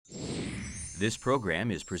This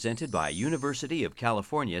program is presented by University of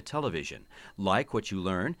California Television. Like what you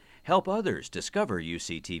learn? Help others discover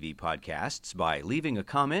UCTV podcasts by leaving a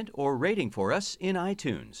comment or rating for us in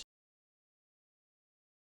iTunes.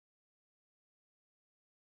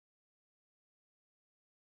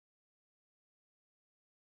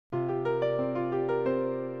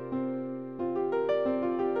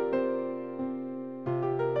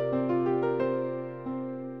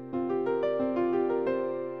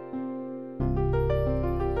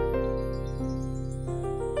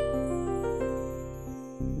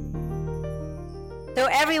 So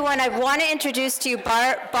everyone, I want to introduce to you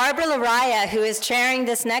Barbara Laraya, who is chairing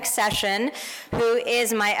this next session, who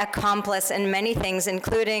is my accomplice in many things,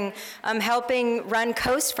 including helping run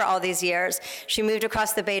COAST for all these years. She moved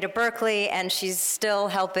across the bay to Berkeley, and she's still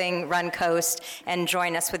helping run COAST and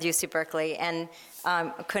join us with UC Berkeley, and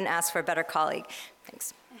couldn't ask for a better colleague.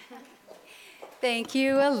 Thanks. Thank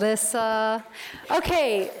you, Alyssa.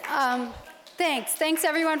 Okay, thanks. Thanks,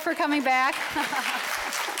 everyone, for coming back.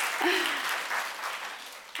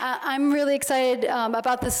 I'm really excited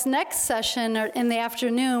about this next session in the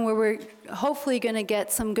afternoon, where we're hopefully going to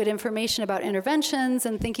get some good information about interventions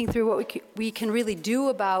and thinking through what we can really do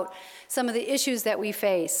about some of the issues that we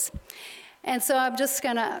face. And so I'm just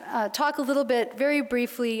going to talk a little bit very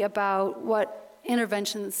briefly about what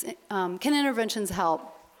interventions, can interventions help?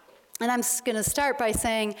 And I'm going to start by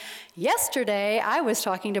saying, yesterday I was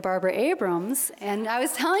talking to Barbara Abrams, and I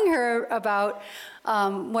was telling her about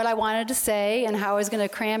what I wanted to say and how I was going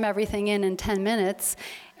to cram everything in 10 minutes.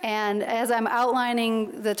 And as I'm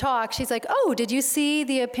outlining the talk, she's like, oh, did you see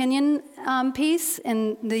the opinion piece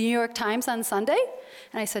in the New York Times on Sunday?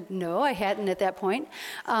 And I said, no, I hadn't at that point.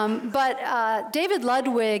 But David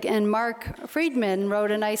Ludwig and Mark Friedman wrote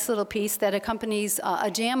a nice little piece that accompanies a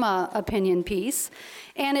JAMA opinion piece.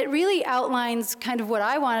 And it really outlines kind of what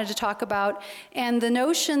I wanted to talk about, and the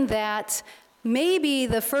notion that maybe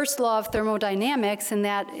the first law of thermodynamics, and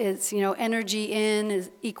that is, energy in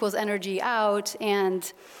equals energy out,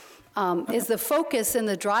 and is the focus and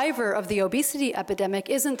the driver of the obesity epidemic,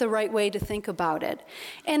 isn't the right way to think about it.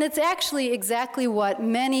 And it's actually exactly what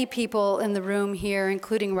many people in the room here,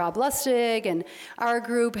 including Rob Lustig and our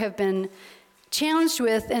group, have been challenged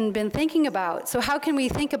with and been thinking about. So how can we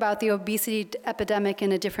think about the obesity epidemic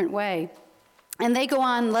in a different way? And they go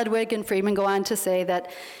on, Ludwig and Friedman go on to say that,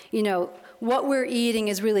 what we're eating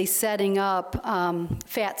is really setting up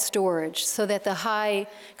fat storage, so that the high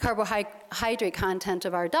carbohydrate content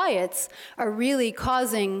of our diets are really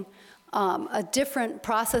causing a different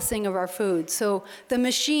processing of our food. So the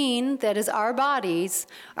machine that is our bodies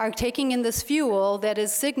are taking in this fuel that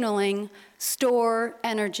is signaling store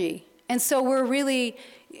energy. And so we're really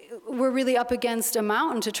up against a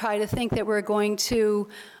mountain to try to think that we're going to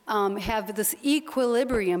have this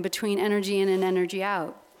equilibrium between energy in and energy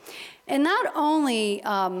out. And not only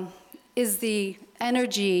is the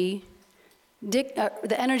energy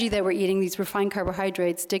that we're eating, these refined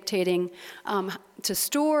carbohydrates, dictating to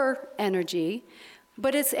store energy,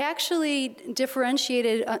 but it's actually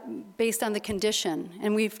differentiated based on the condition.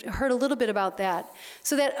 And we've heard a little bit about that.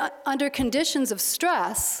 So that under conditions of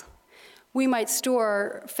stress, we might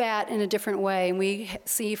store fat in a different way. And we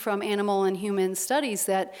see from animal and human studies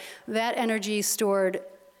that energy is stored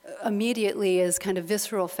immediately as kind of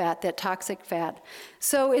visceral fat, that toxic fat.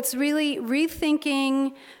 So it's really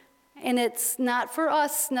rethinking, and it's not for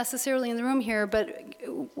us necessarily in the room here, but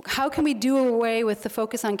how can we do away with the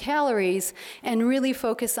focus on calories and really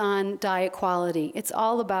focus on diet quality? It's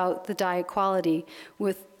all about the diet quality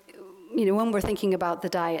with, when we're thinking about the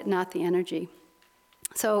diet, not the energy.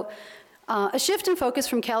 So a shift in focus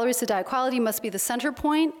from calories to diet quality must be the center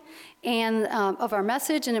point and of our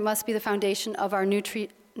message, and it must be the foundation of our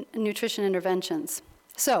nutrition interventions.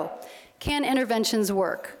 So, can interventions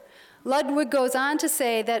work? Ludwig goes on to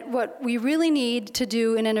say that what we really need to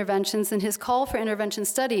do in interventions, and his call for intervention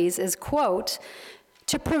studies is, quote,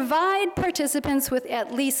 to provide participants with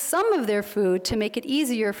at least some of their food to make it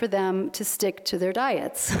easier for them to stick to their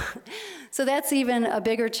diets. So that's even a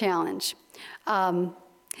bigger challenge. And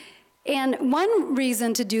one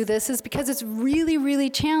reason to do this is because it's really, really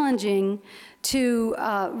challenging to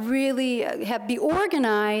really be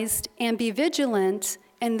organized and be vigilant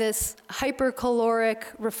in this hypercaloric,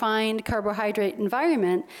 refined carbohydrate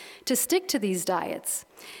environment to stick to these diets.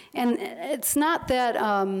 And it's not that,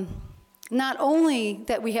 not only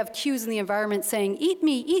that we have cues in the environment saying, eat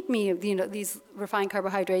me, these refined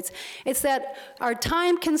carbohydrates, it's that our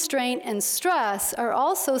time constraint and stress are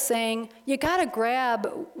also saying, you gotta grab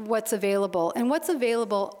what's available, and what's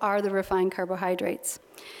available are the refined carbohydrates.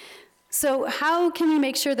 So how can we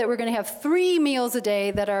make sure that we're going to have 3 meals a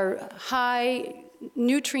day that are high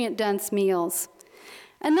nutrient-dense meals?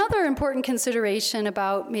 Another important consideration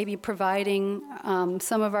about maybe providing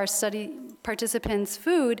some of our study participants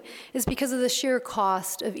food is because of the sheer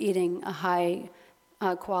cost of eating a high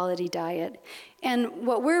quality diet. And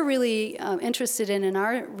what we're really interested in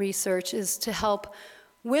our research is to help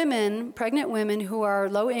women, pregnant women who are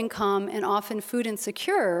low income and often food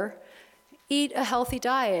insecure, eat a healthy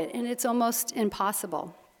diet, and it's almost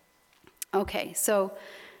impossible. Okay, so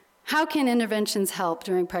how can interventions help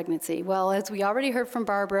during pregnancy? Well, as we already heard from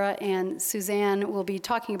Barbara and Suzanne will be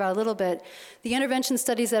talking about a little bit, the intervention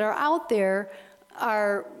studies that are out there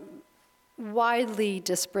are widely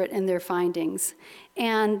disparate in their findings.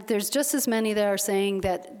 And there's just as many that are saying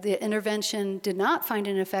that the intervention did not find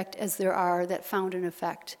an effect as there are that found an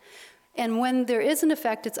effect. And when there is an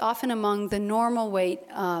effect, it's often among the normal weight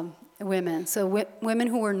women. So women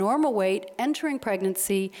who are normal weight entering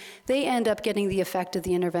pregnancy, they end up getting the effect of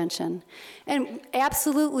the intervention. And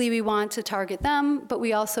absolutely we want to target them, but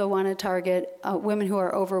we also want to target women who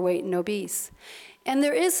are overweight and obese. And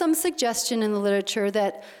there is some suggestion in the literature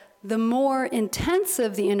that the more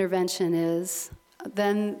intensive the intervention is,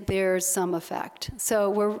 then there's some effect. So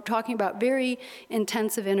we're talking about very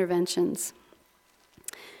intensive interventions.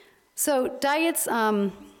 So diets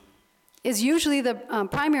is usually the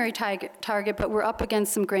primary target, but we're up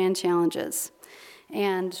against some grand challenges.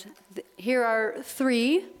 And here are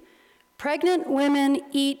 3. Pregnant women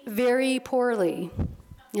eat very poorly.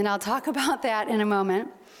 And I'll talk about that in a moment.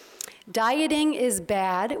 Dieting is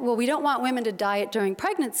bad. Well, we don't want women to diet during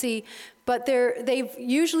pregnancy, but they've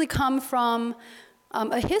usually come from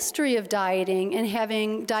a history of dieting and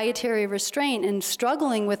having dietary restraint and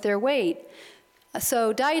struggling with their weight.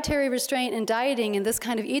 So dietary restraint and dieting and this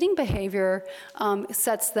kind of eating behavior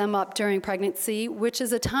sets them up during pregnancy, which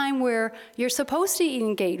is a time where you're supposed to eat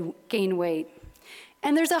and gain weight.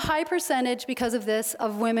 And there's a high percentage, because of this,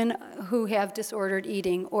 of women who have disordered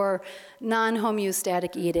eating or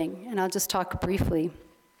non-homeostatic eating. And I'll just talk briefly.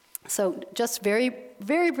 So just very,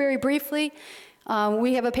 very, very briefly,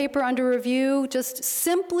 we have a paper under review just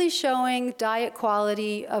simply showing diet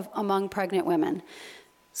quality among pregnant women.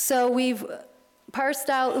 So we've parsed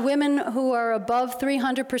out women who are above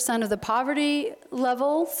 300% of the poverty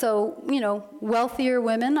level, so, wealthier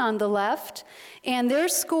women on the left, and their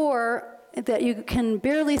score that you can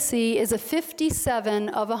barely see is a 57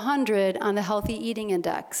 of 100 on the Healthy Eating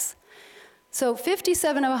Index. So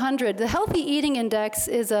 57 of 100. The Healthy Eating Index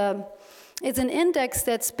is an index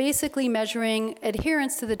that's basically measuring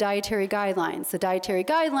adherence to the dietary guidelines. The dietary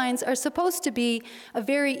guidelines are supposed to be a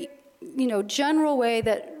very, general way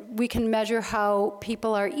that we can measure how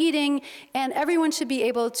people are eating, and everyone should be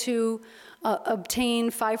able to obtain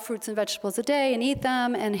 5 fruits and vegetables a day and eat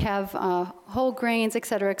them and have whole grains, et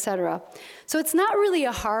cetera, et cetera. So it's not really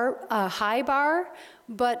a high bar,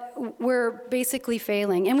 but we're basically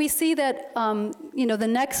failing. And we see that, the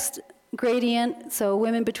next gradient, so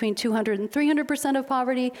women between 200 and 300% of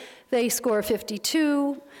poverty, they score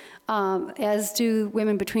 52, as do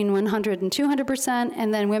women between 100 and 200%,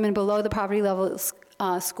 and then women below the poverty level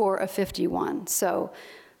score a 51. So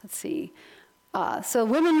let's see. So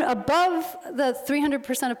women above the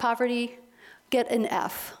 300% of poverty get an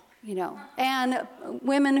F, and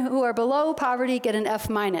women who are below poverty get an F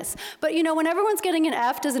minus. But when everyone's getting an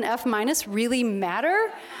F, does an F minus really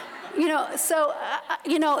matter?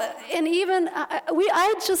 And even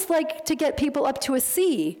I'd just like to get people up to a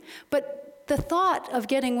C, but the thought of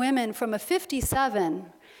getting women from a 57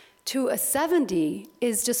 to a 70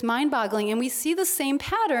 is just mind-boggling, and we see the same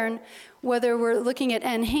pattern whether we're looking at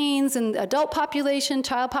NHANES in adult population,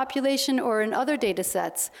 child population, or in other data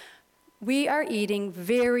sets. We are eating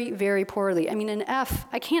very, very poorly. I mean, an F,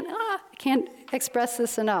 I can't express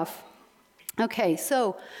this enough. Okay,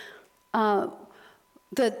 so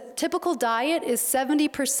the typical diet is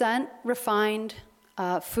 70% refined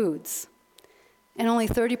foods and only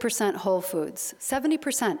 30% whole foods.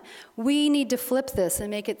 70%. We need to flip this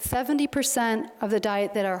and make it 70% of the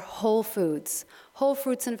diet that are whole foods. Whole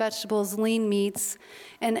fruits and vegetables, lean meats,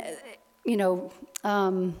 and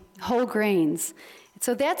whole grains.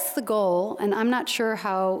 So that's the goal, and I'm not sure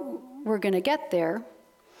how we're going to get there.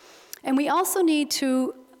 And we also need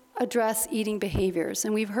to address eating behaviors,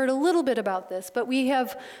 and we've heard a little bit about this, but we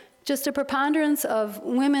have just a preponderance of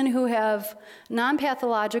women who have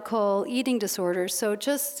non-pathological eating disorders. So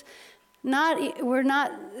there's women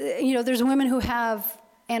who have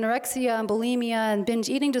anorexia and bulimia and binge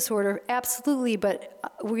eating disorder, absolutely, but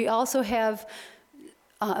we also have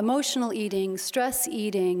emotional eating, stress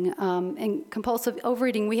eating, and compulsive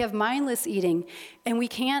overeating. We have mindless eating, and we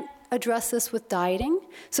can't address this with dieting.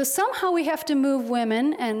 So somehow we have to move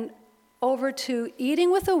women and over to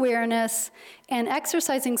eating with awareness and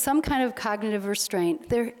exercising some kind of cognitive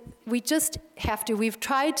restraint. We just have to. We've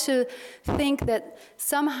tried to think that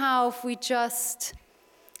somehow if we just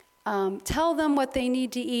tell them what they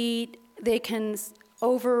need to eat, they can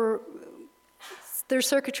their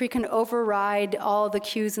circuitry can override all the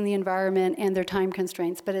cues in the environment and their time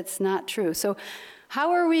constraints, but it's not true. So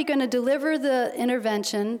how are we going to deliver the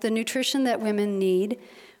intervention, the nutrition that women need,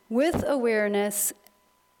 with awareness,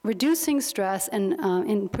 reducing stress, and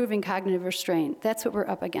improving cognitive restraint? That's what we're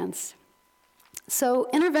up against. So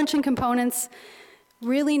intervention components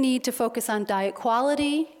really need to focus on diet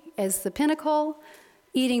quality as the pinnacle,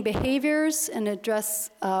 eating behaviors and address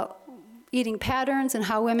eating patterns and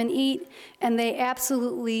how women eat, and they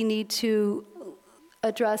absolutely need to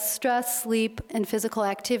address stress, sleep, and physical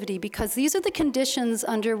activity, because these are the conditions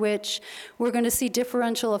under which we're going to see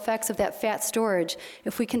differential effects of that fat storage.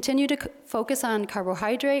 If we continue to focus on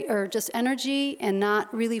carbohydrate or just energy and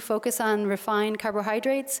not really focus on refined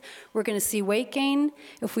carbohydrates, we're going to see weight gain.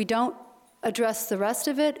 If we don't address the rest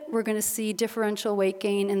of it, we're going to see differential weight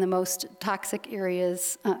gain in the most toxic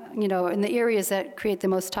areas, in the areas that create the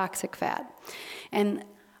most toxic fat. And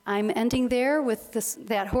I'm ending there with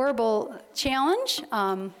that horrible challenge,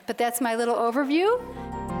 but that's my little overview.